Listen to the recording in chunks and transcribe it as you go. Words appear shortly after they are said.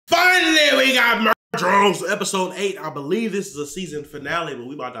Finally, we got Murder Drones, episode 8. I believe this is a season finale, but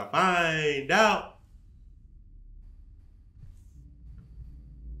we about to find out.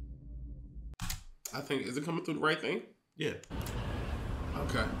 I think, is it coming through the right thing? Yeah.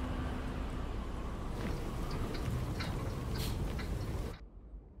 Okay.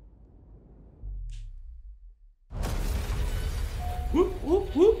 Whoop,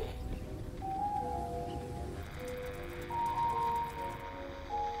 whoop, whoop.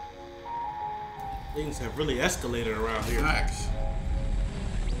 Things have really escalated around here. Relax.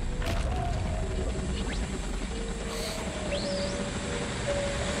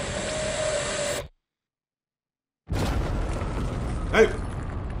 Hey.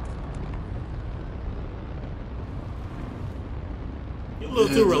 You're a little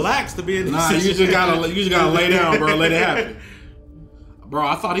too relaxed to be in this. Nah, you just gotta lay down, bro. Let it happen. Bro,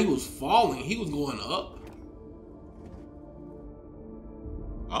 I thought he was falling. He was going up.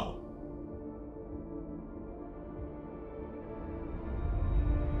 Oh.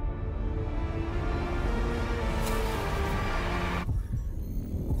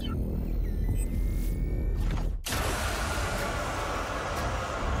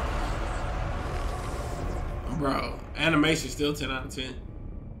 Bro, animation still 10 out of 10.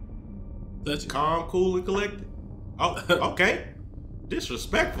 Touch it. Calm, cool, and collected. Oh, okay.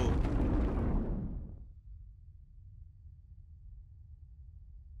 Disrespectful.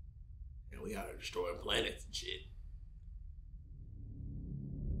 And we out here destroying planets and shit.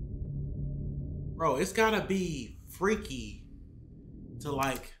 Bro, it's gotta be freaky to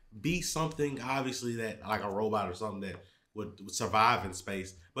like be something obviously that like a robot or something that would survive in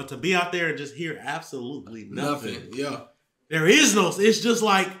space. But to be out there and just hear absolutely nothing. Yeah. There is no, it's just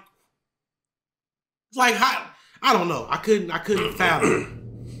like, it's like, I don't know. I couldn't fathom.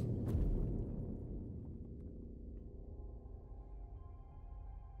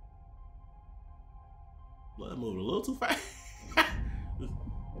 Blood moved a little too fast.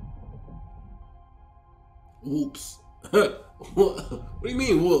 Whoops. What do you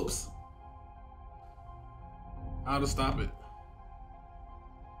mean, whoops? How to stop it?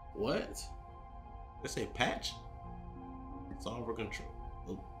 What? They say patch. It's all over control.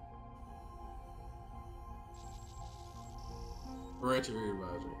 Oh. Parental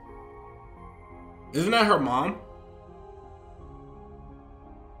advisor. Isn't that her mom?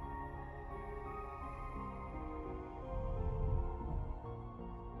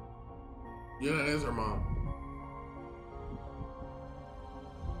 Yeah, that is her mom.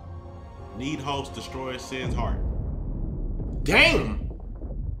 Need host destroys Sin's heart. Damn!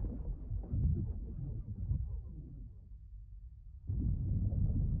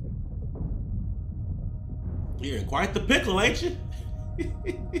 You're in quite the pickle, ain't you?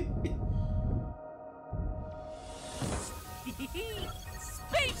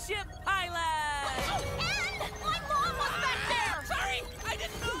 Spaceship pilot! And my mom was back there! Sorry, I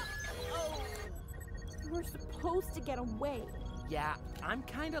didn't know! Oh. You were supposed to get away. Yeah, I'm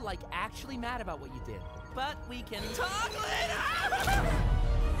kind of like actually mad about what you did. But we can talk later!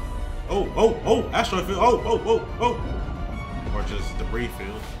 Oh, asteroid field. Oh. Or just debris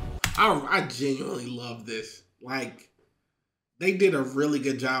field. I genuinely love this. Like, they did a really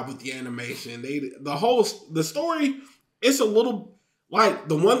good job with the animation. The story, it's a little, like,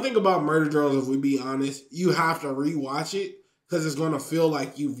 the one thing about Murder Drones, if we be honest, you have to rewatch it because it's going to feel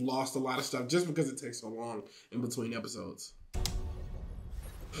like you've lost a lot of stuff just because it takes so long in between episodes.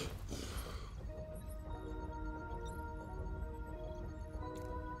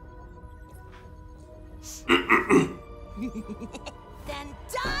 Then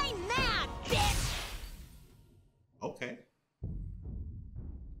die mad, bitch! Okay.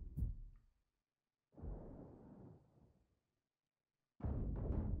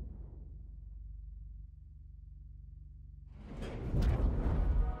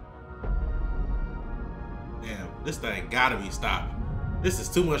 Damn, this thing gotta be stopped. This is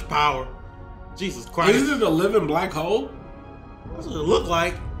too much power. Jesus Christ. Is it a living black hole? That's what it look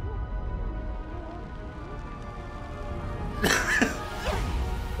like.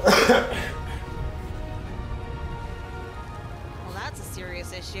 Well, that's a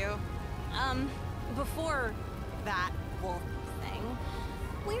serious issue. Before that wolf thing,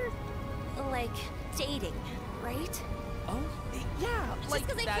 we're, like, dating, right? Oh, yeah, Just like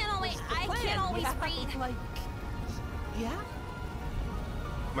 'cause I that can't always- was the I plan. can't always Yeah, read. Like, yeah?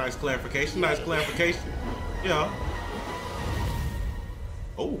 Nice clarification. Yeah.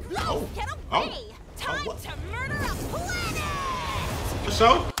 Oh. Get away! Time to murder a planet! For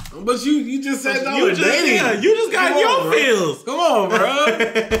sure. But you just said that You was just, dating. yeah, you just got your feels. Come on, bro.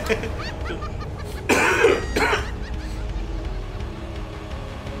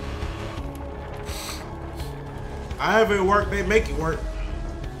 However it work, they make it work.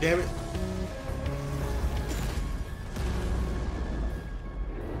 Damn it.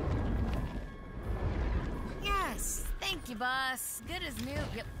 Yes, thank you, boss. Good as new.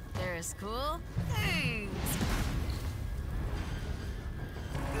 Yep, there's cool. Thanks.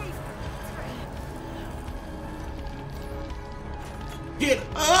 Get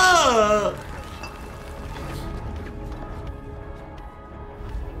up!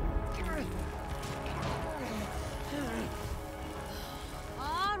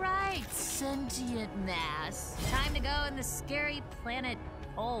 All right, sentient mass. Time to go in the scary planet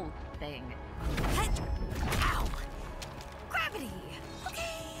hole thing. Ow! Gravity!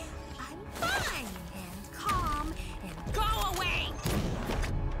 Okay, I'm fine and calm and go away!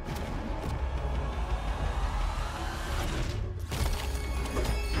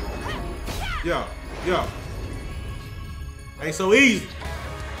 Yo, yo. Ain't so easy.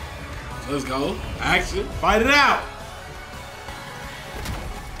 Let's go. Action. Fight it out.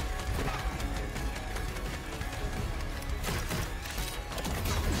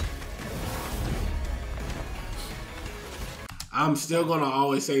 I'm still gonna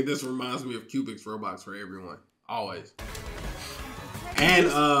always say this reminds me of Cubics Roblox for everyone. Always. And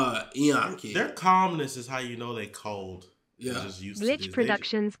Eon Kid. Their calmness is how you know they cold. Yeah. They're just used to Glitch this.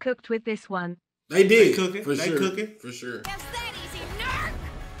 Productions cooked with this one. They did. They cooking. For They sure. cooking. For sure. Is that easy, nerd?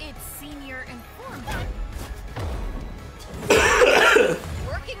 It's senior informed.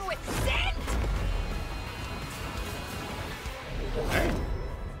 Working with Zen? Hey.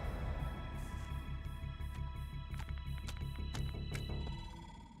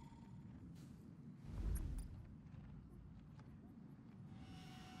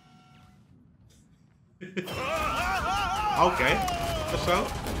 Okay. What's up?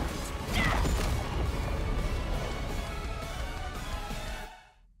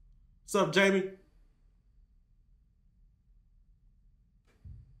 What's up, Jamie?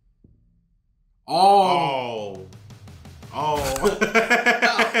 Oh. Oh.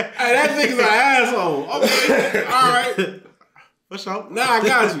 Hey, that nigga's an asshole. Okay. Alright. What's up? Now I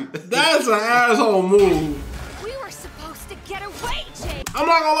got you. That's an asshole move. We were supposed to get away, Jake! I'm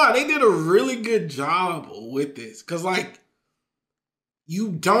not gonna lie, they did a really good job with this. Cause like, you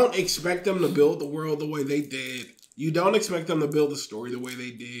don't expect them to build the world the way they did. You don't expect them to build the story the way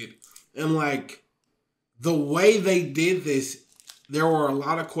they did. And like, the way they did this, there were a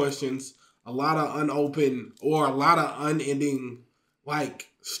lot of questions, a lot of unopened or a lot of unending like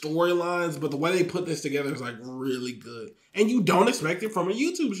storylines, but the way they put this together is like really good. And you don't expect it from a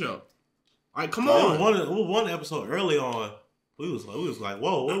YouTube show. Like, come on. One episode early on, we was like,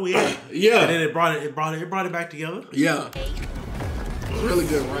 whoa, where we at? Yeah. And then it brought it back together. Yeah. Really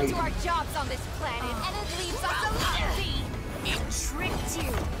good Do writing. our jobs on this planet, and it leaves us alone! It tricked you.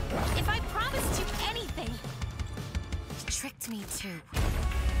 If I promised you anything, it tricked me too.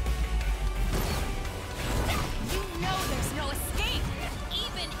 You know there's no escape,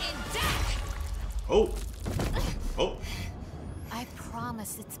 even in death! Oh. Oh. I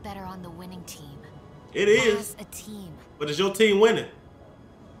promise it's better on the winning team. It is. As a team. But is your team winning?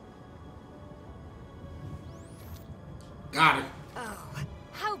 Got it. Oh,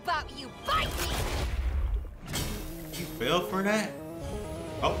 how about you bite me? You fell for that?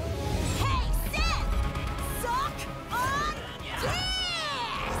 Oh. Hey, Zen! Suck on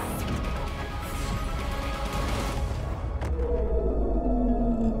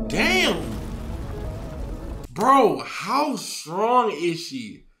this! Damn. Bro, how strong is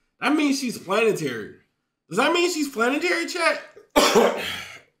she? That means she's planetary. Does that mean she's planetary, chat? I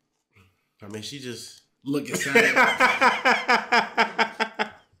mean, she just Look at Saturn.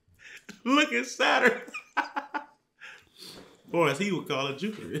 look at Saturn. Or as he would call it,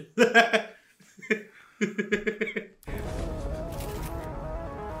 Jupiter.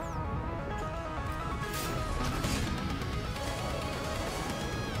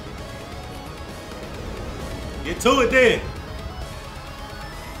 Get to it then.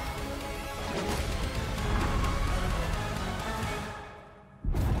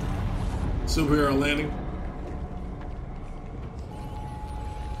 Superhero landing.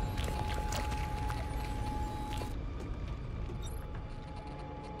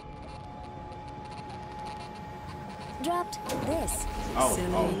 Dropped this. Oh,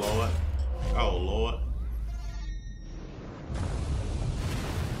 Silly. oh Lord. Oh Lord.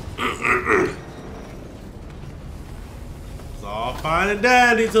 It's all fine and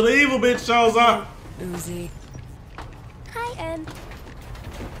dandy till the evil bitch shows up. Uzi. Hi, Em.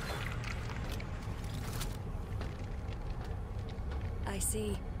 I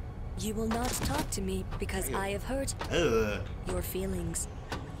see. You will not talk to me because I have hurt Ugh. your feelings.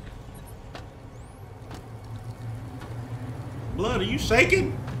 Blood, are you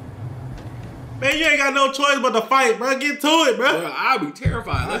shaking? Man, you ain't got no choice but to fight, bro. Get to it, bro. Well, I'll be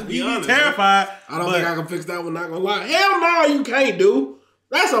terrified. Let's be honest. Terrified. I don't think I can fix that one, not gonna lie. Hell no, you can't, dude.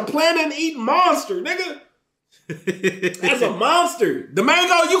 That's a planet-eating monster, nigga. That's a monster. The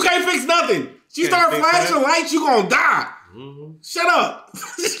mango, you can't fix nothing. She start flashing lights, you gonna die. Mm-hmm. Shut up.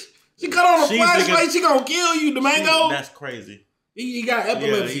 She cut on a flashlight, she gonna kill you, the mango. That's crazy. He got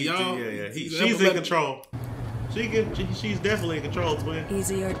epilepsy, y'all. Yeah. She's in control. She's definitely in control, twin.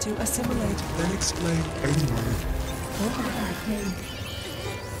 Easier to assimilate than explain anyway.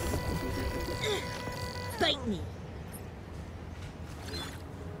 Bite me.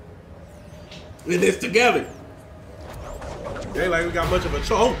 We're this together. They like we got much of a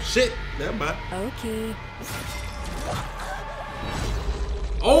choice. Oh shit! Never mind. Okay.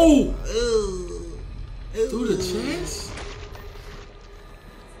 Oh! Through the chest?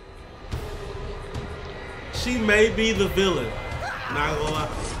 She may be the villain. Not gonna lie.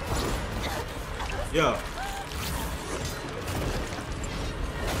 Yo.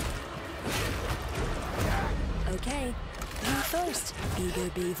 Okay. You first, Eager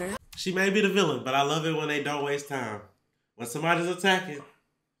Beaver. She may be the villain, but I love it when they don't waste time. When somebody's attacking,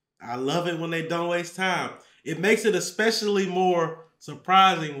 I love it when they don't waste time. It makes it especially more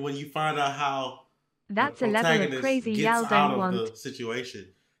surprising when you find out how that's a level of crazy y'all don't want. The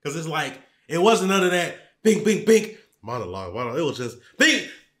situation. Because it's like, it wasn't none of that bink, bink, bink monologue. It was just, bink,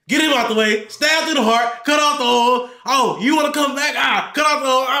 get him out the way, stab through the heart, cut off the hole. Oh, you want to come back? Ah, cut off the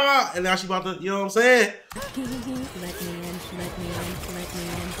hole. Ah. And now she about to, you know what I'm saying? Let me in, let me in, let me in, let me in, let me in,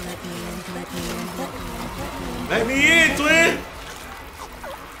 let me in, let me in. Let me in, twin.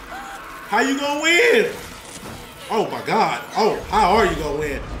 How you gonna win? Oh my God. Oh, how are you gonna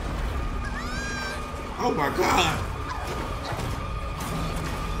win? Oh my God.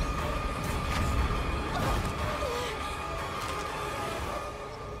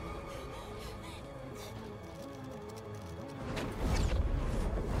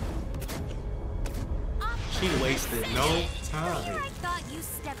 She wasted no time. I thought you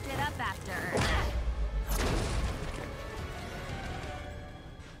stepped it up after her.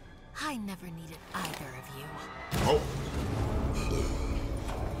 I never needed either of you. Oh.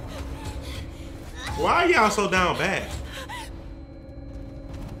 Why are y'all so down bad?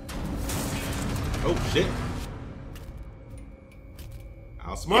 Oh shit.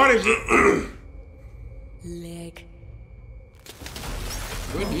 Outsmarted you. Leg.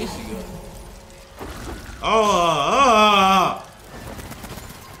 Where did she go? Oh.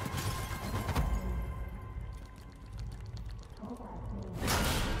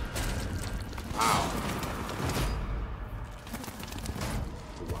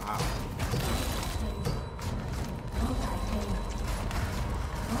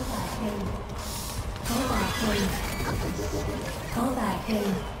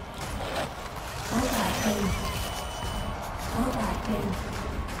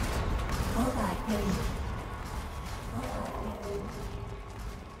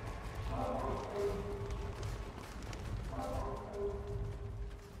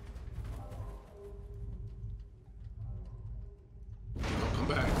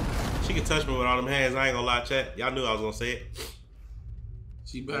 She can touch me with all them hands. I ain't gonna lie, chat. Y'all knew I was gonna say it.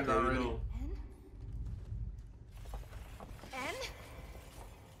 She back already. En?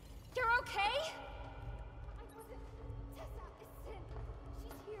 You're okay? I wasn't. Tessa is Sin.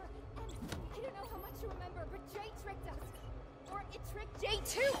 She's here. And I don't know how much you remember, but Jay tricked us. Or it tricked Jay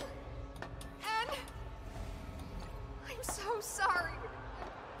too. And I'm so sorry.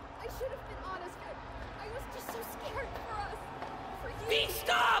 I should have been honest. I was just so scared for us. For you. Beat,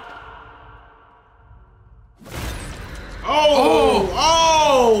 stop!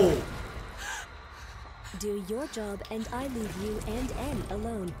 Oh! Do your job and I leave you and N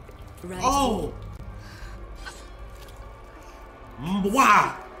alone. Right? Oh!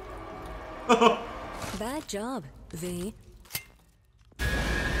 Wow! Bad job, V.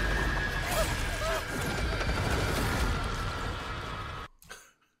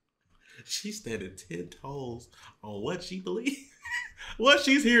 She's standing 10 toes on what she believes, what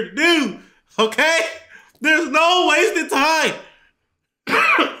she's here to do. Okay? There's no wasted time.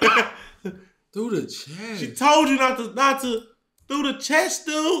 Through the chest. She told you not to through the chest,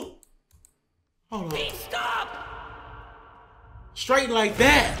 dude. Hold on. Beat, stop! Straight like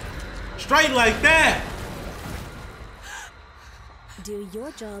that. Straight like that. Do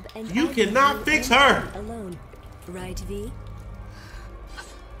your job and You I cannot leave fix you and her. N alone. Right, V?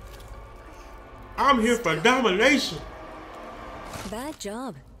 I'm here for domination. Bad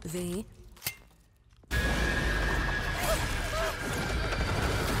job, V.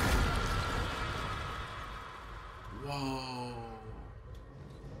 Whoa.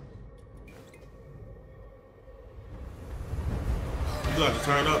 got to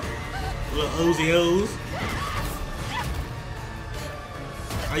turn up. A little Uzi O's.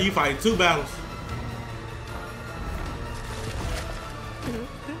 How you fighting 2 battles?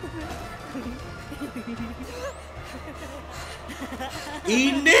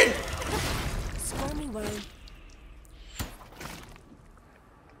 Eating it. Stormy road.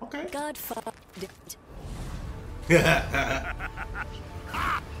 Okay. God fucked it.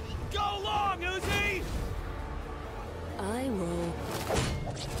 Go long, Uzi! I roll.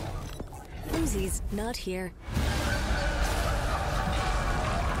 Uzi's not here.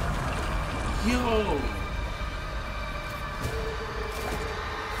 Yo.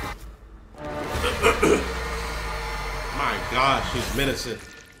 My God, she's menacing.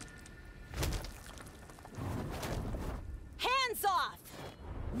 Hands off!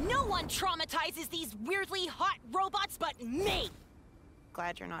 No one traumatizes these weirdly hot robots but me!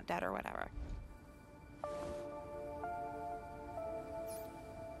 Glad you're not dead or whatever.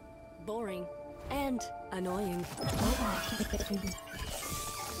 Boring. And annoying.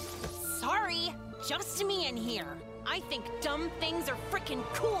 Sorry, just me in here. I think dumb things are frickin'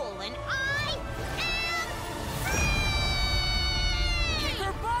 cool, and I am free!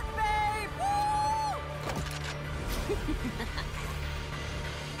 Her butt, babe!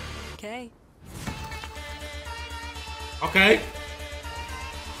 Okay. Okay.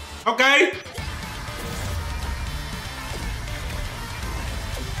 Okay.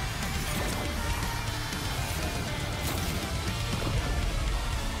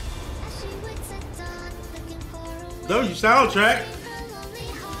 W soundtrack.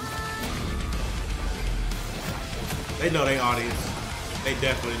 They know their audience. They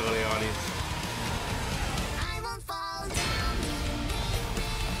definitely know their audience.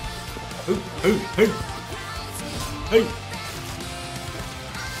 Hey, hey, hey. Hey.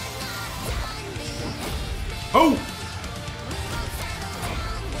 Oh!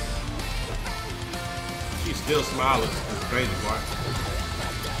 She's still smiling. That's the crazy part.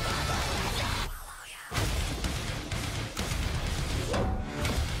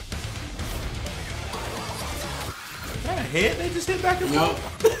 Head, they just hit back and forth.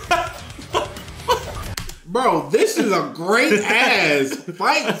 Bro, this is a great ass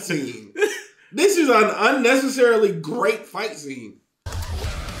fight scene. This is an unnecessarily great fight scene.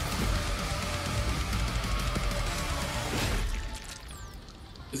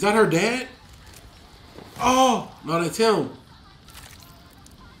 Is that her dad? Oh, no, that's him.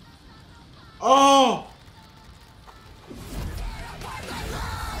 Oh.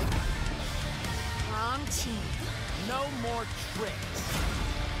 Wrong team. No more tricks.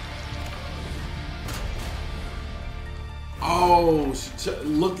 Oh, she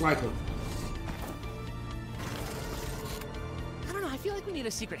looked like him. I don't know, I feel like we need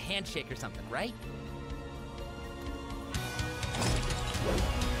a secret handshake or something, right?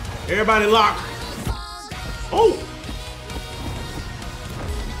 Everybody lock. Oh.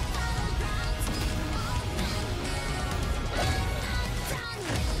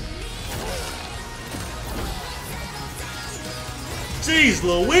 Jeez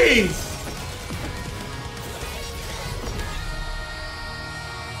Louise!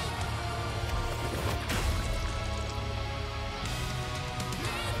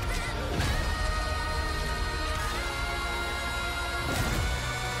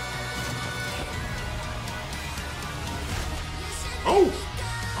 Oh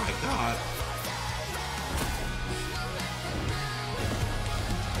my God!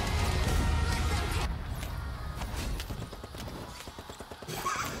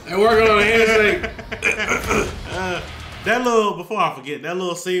 They're working on a handshake. That little, before I forget, that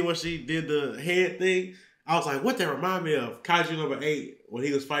little scene where she did the head thing, I was like, what that remind me of? Kaiju number 8, when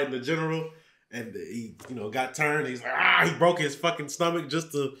he was fighting the general and he, got turned. He's like, he broke his fucking stomach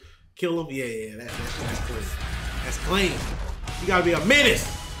just to kill him. Yeah, that's clean. That's clean. You gotta be a menace.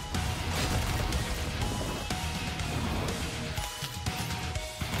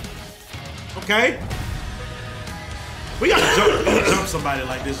 Okay. We gotta jump somebody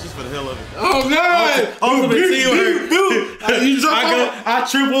like this just for the hell of it. Oh God! Ultimate team. I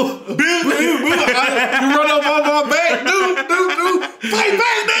triple. You run up on my back, dude. Fight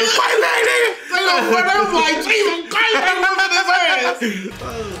back, nigga. Fight back, nigga. They gonna put up like Jesus Christ and whooping his ass.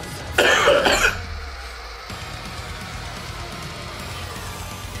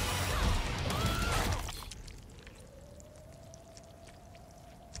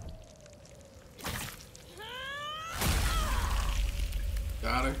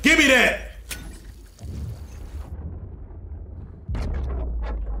 Got her. Give me that.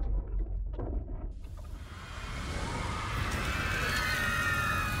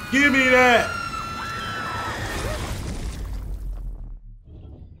 Give me that.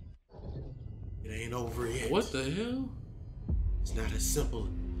 What the hell? It's not as simple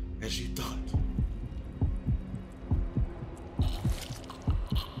as you thought.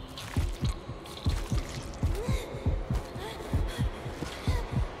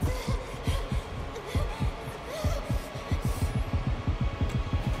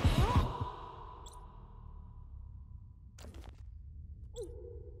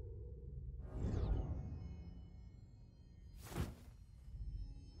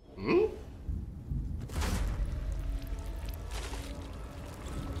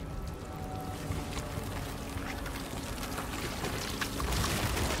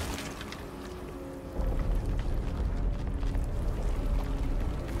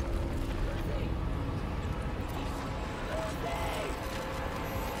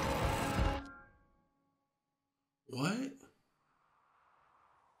 What?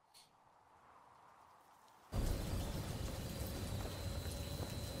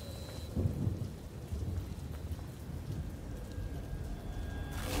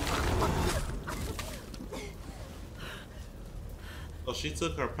 Oh, she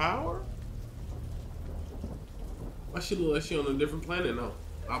took her power? Why she look like she on a different planet now?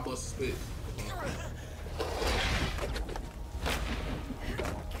 I bust a spit.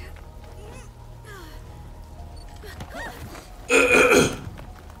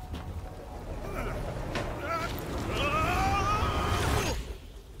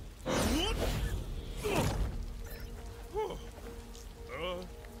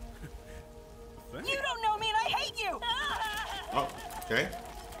 You don't know me and I hate you! Oh, okay.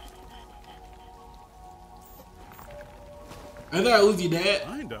 I thought it was your dad.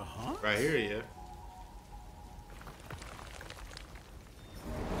 Kinda, huh? Right here, yeah.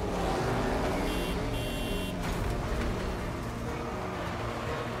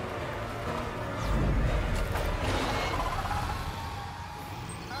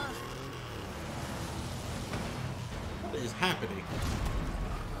 What is happening?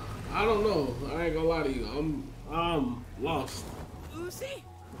 I don't know. I ain't gonna lie to you. I'm lost. Lucy?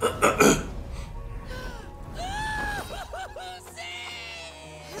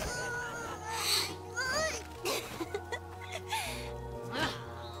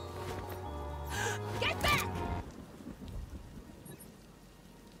 Get back!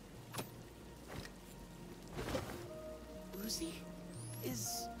 Lucy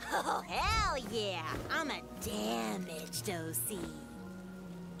is... Oh, hell yeah! I'm a damaged OC.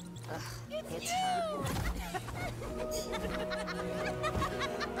 Ugh, it's her.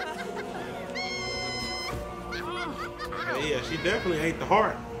 Yeah, she definitely ate the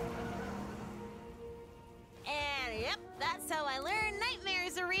heart. And yep, that's how I learned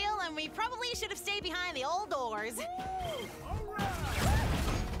nightmares are real, and we probably should have stayed behind the old doors.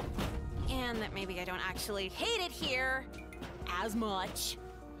 And that maybe I don't actually hate it here as much.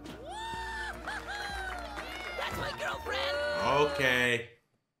 That's my girlfriend! Okay.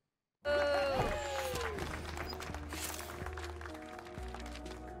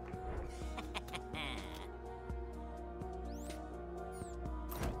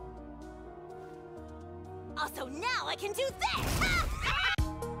 Also, now I can do this!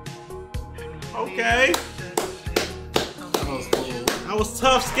 Okay. That was cool. That was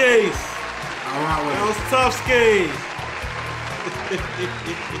tough skates. That was tough skates.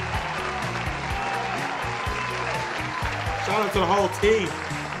 Shout out to the whole team.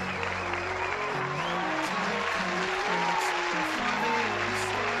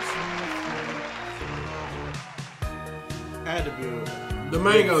 Had to be. The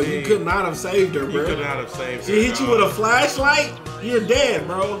mango, you could not have saved her, bro. You could not have saved her. She hit you with a flashlight, you're dead,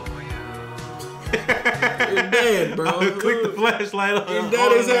 bro. You're dead, bro. Click the flashlight on. You're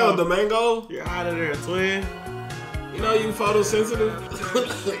dead as hell, the mango. You're out of there, twin. You know you photosensitive.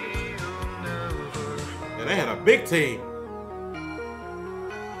 And they had a big team.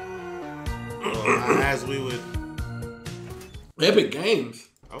 Well, as we would. Epic Games.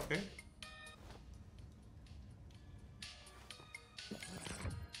 Okay.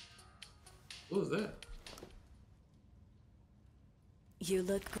 What was that? You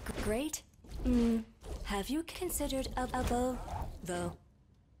look great. Have you considered a bow, though?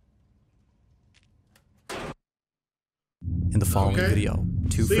 In the following video,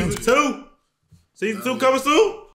 two friends. Season 2 coming soon?